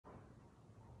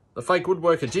the fake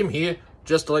woodworker Jim here,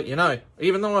 just to let you know,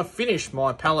 even though I finished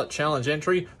my pallet challenge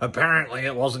entry, apparently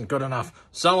it wasn't good enough,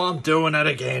 so I'm doing it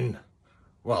again.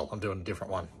 Well, I'm doing a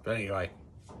different one, but anyway,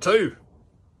 2.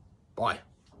 Bye.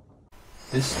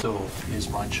 This stool is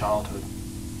my childhood.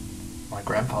 My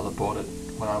grandfather bought it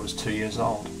when I was 2 years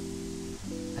old,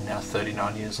 and now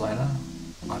 39 years later,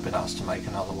 I've been asked to make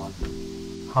another one.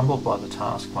 Humbled by the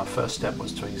task, my first step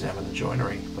was to examine the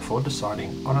joinery before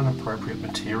deciding on an appropriate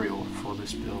material for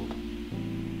this build.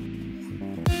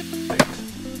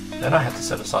 Then I had to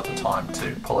set aside the time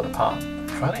to pull it apart.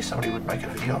 If only somebody would make a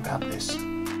video about this.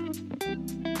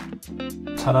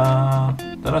 Ta-da!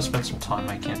 Then I spent some time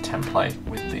making a template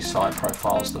with the side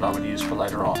profiles that I would use for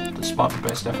later on. Despite my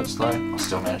best efforts though, I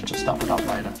still managed to stuff it up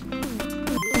later.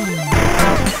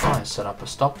 I set up a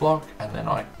stop block and then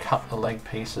I cut the leg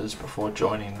pieces before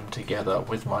joining them together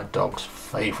with my dog's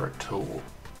favourite tool.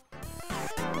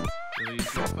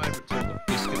 Is your favourite tool the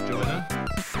biscuit joiner?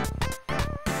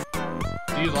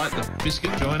 Do you like the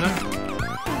biscuit joiner?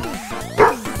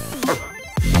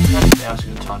 Now's a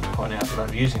good time to point out that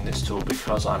I'm using this tool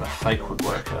because I'm a fake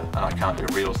woodworker and I can't do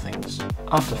real things.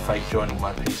 After fake joining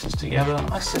my pieces together,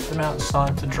 I set them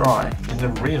outside to dry in the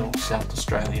real South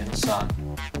Australian sun.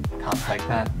 Can't fake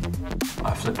that.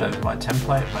 I flipped over my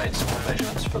template, made some more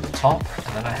measurements for the top,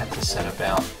 and then I had to set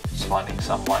about finding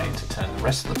some way to turn the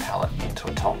rest of the pallet into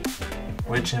a top,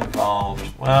 which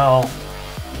involved, well,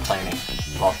 planing.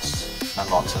 Lots and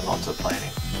lots and lots of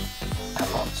planing.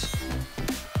 And lots.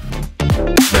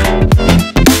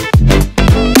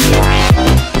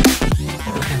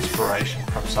 I took inspiration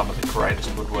from some of the greatest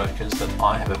woodworkers that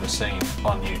I have ever seen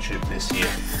on YouTube this year,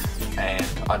 and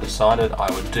I decided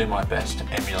I would do my best to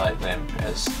emulate them,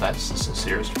 as that's the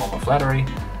sincerest form of flattery,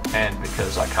 and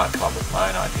because I can't come up with my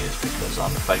own ideas because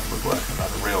I'm a fake woodworker,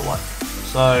 not a real one.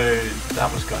 So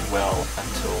that was going well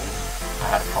until I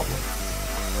had a problem.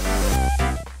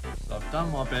 So I've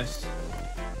done my best,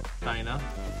 Dana,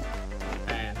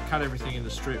 and cut everything into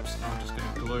strips, and I'm just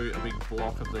going to glue a big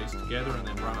block of these together and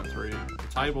then run it through the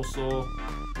table saw,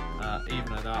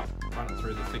 even it up, run it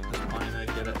through the thickness planer,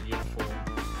 get it uniform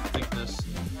thickness.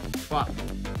 But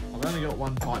I've only got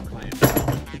one pipe clamp,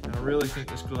 and I really think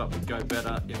this glue up would go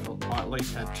better if I at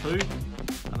least had 2,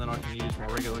 and then I can use my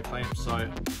regular clamp. So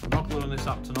I'm not gluing this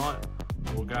up tonight.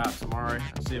 We'll go out tomorrow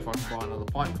and see if I can buy another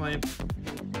pipe clamp,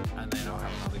 and then I'll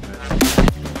have another go.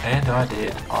 And I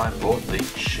did. I bought the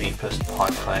cheapest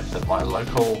pipe clamp that my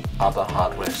local other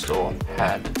hardware store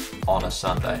had on a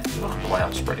Sunday. Look at the way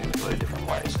I'm spreading the glue different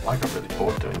ways. I got really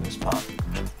bored doing this part.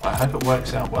 I hope it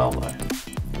works out well though.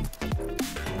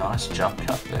 Nice jump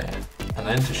cut there. And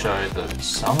then to show that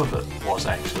some of it was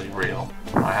actually real,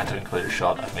 I had to include a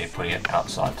shot of me putting it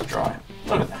outside to dry.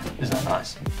 Look at that, isn't that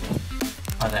nice?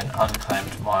 I then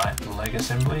unclamped my leg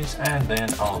assemblies, and then,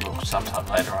 oh look, sometime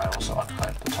later I also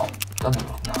unclamped the top. Doesn't it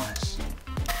look nice?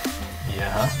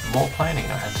 Yeah, more planing.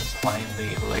 I had to plane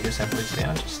the leg assemblies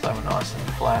down just so they were nice and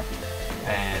flat,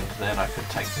 and then I could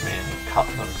take them in and cut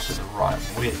them to the right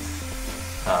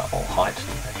width, or height,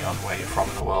 depending on where you're from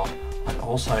in the world. And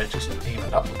also just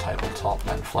evened up the tabletop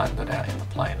and flattened it out in the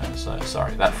planer. So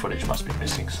sorry, that footage must be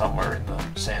missing somewhere in the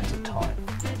sands of time.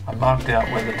 I marked out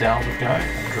where the dowel would go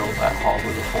and drilled that hole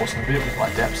with a forcing bit with my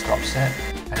depth stop set,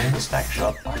 and in the stack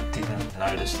shot I didn't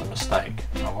notice the mistake.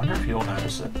 I wonder if you'll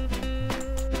notice it.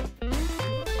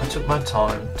 I took my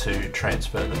time to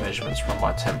transfer the measurements from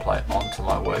my template onto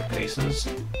my workpieces,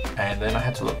 and then I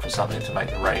had to look for something to make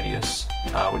the radius,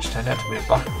 which turned out to be a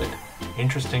bucket lid.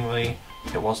 Interestingly,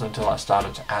 it wasn't until I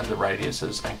started to add the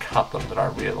radiuses and cut them that I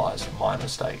realised my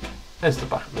mistake. There's the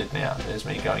bucket lid now. There's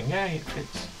me going, yay, it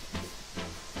fits.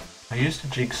 I used a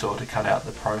jigsaw to cut out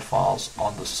the profiles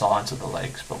on the sides of the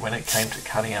legs, but when it came to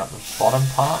cutting out the bottom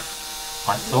part,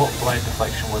 I thought blade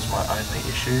deflection was my only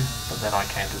issue, but then I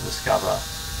came to discover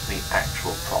the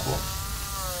actual problem.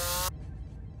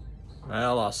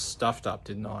 Well, I stuffed up,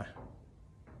 didn't I?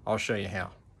 I'll show you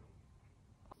how.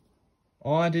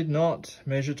 I did not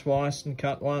measure twice and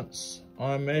cut once.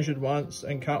 I measured once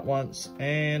and cut once,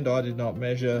 and I did not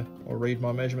measure or read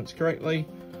my measurements correctly.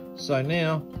 So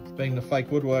now, being the fake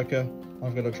woodworker,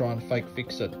 I've got to try and fake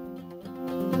fix it.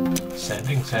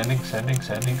 Sanding, sanding, sanding,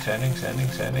 sanding, sanding, sanding,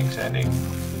 sanding, sanding.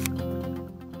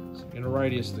 So I'm going to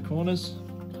radius the corners.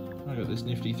 I've got this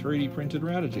nifty 3D printed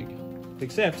router jig.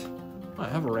 Except, I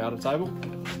have a router table.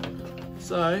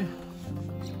 So,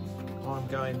 I'm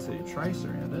going to trace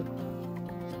around it,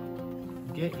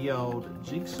 get the old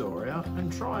jigsaw out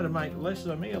and try to make less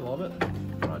of a meal of it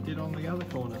than I did on the other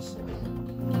corners.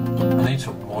 I need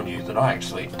to warn you that I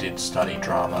actually did study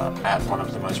drama at one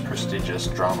of the most prestigious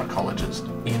drama colleges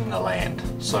in the land,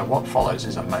 so what follows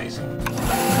is amazing.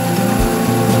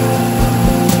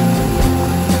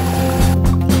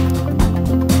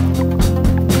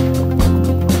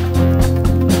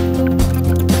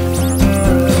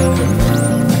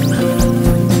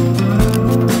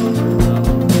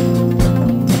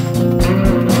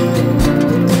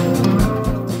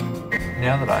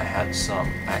 Now that I had some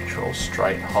actual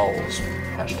straight holes,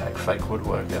 hashtag fake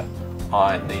woodworker,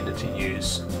 I needed to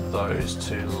use those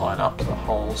to line up the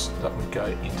holes that would go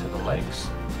into the legs.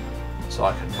 So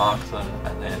I could mark them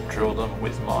and then drill them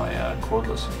with my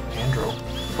cordless hand drill.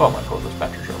 Well, my cordless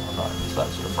battery drill, I know, it's that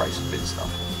sort of brace and bit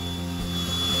stuff.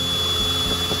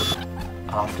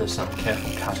 After some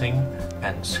careful cutting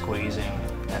and squeezing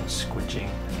and squidging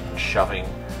and shoving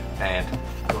and,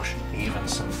 gosh, even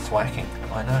some thwacking.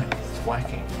 I know,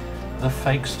 thwacking. The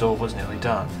fake stool was nearly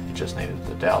done. It just needed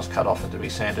the dowels cut off and to be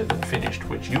sanded and finished,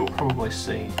 which you'll probably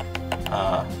see,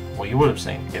 well, you would have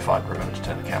seen if I'd remembered to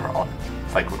turn the camera on.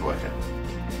 Fake woodworker.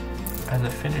 And the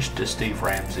finished to Steve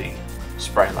Ramsey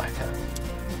spray lacquer.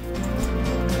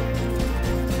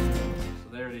 So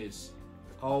there it is,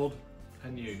 old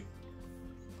and new.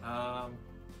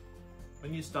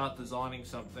 When you start designing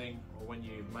something or when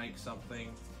you make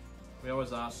something, we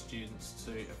always ask students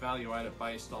to evaluate it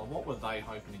based on what were they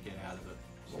hoping to get out of it.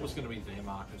 What was going to be their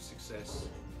mark of success?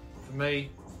 For me,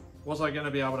 was I going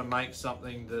to be able to make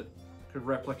something that could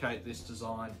replicate this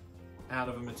design out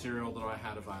of a material that I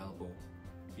had available?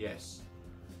 Yes.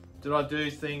 Did I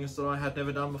do things that I had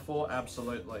never done before?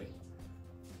 Absolutely.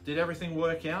 Did everything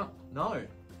work out? No.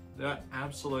 There are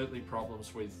absolutely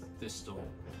problems with this stool,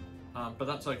 but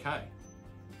that's okay.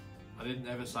 I didn't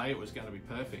ever say it was going to be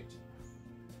perfect.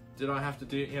 Did I have to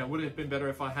do, would it have been better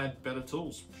if I had better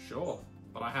tools? Sure,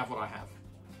 but I have what I have.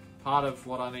 Part of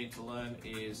what I need to learn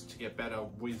is to get better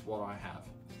with what I have.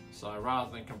 So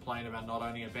rather than complain about not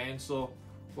owning a bandsaw,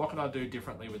 what can I do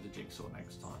differently with the jigsaw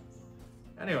next time?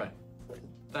 Anyway,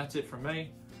 that's it from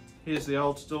me. Here's the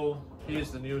old stool, here's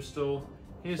the new stool,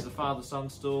 here's the father-son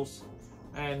stools,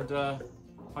 and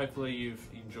hopefully you've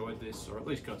enjoyed this or at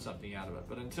least got something out of it.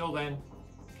 But until then,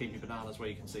 keep your bananas where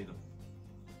you can see them.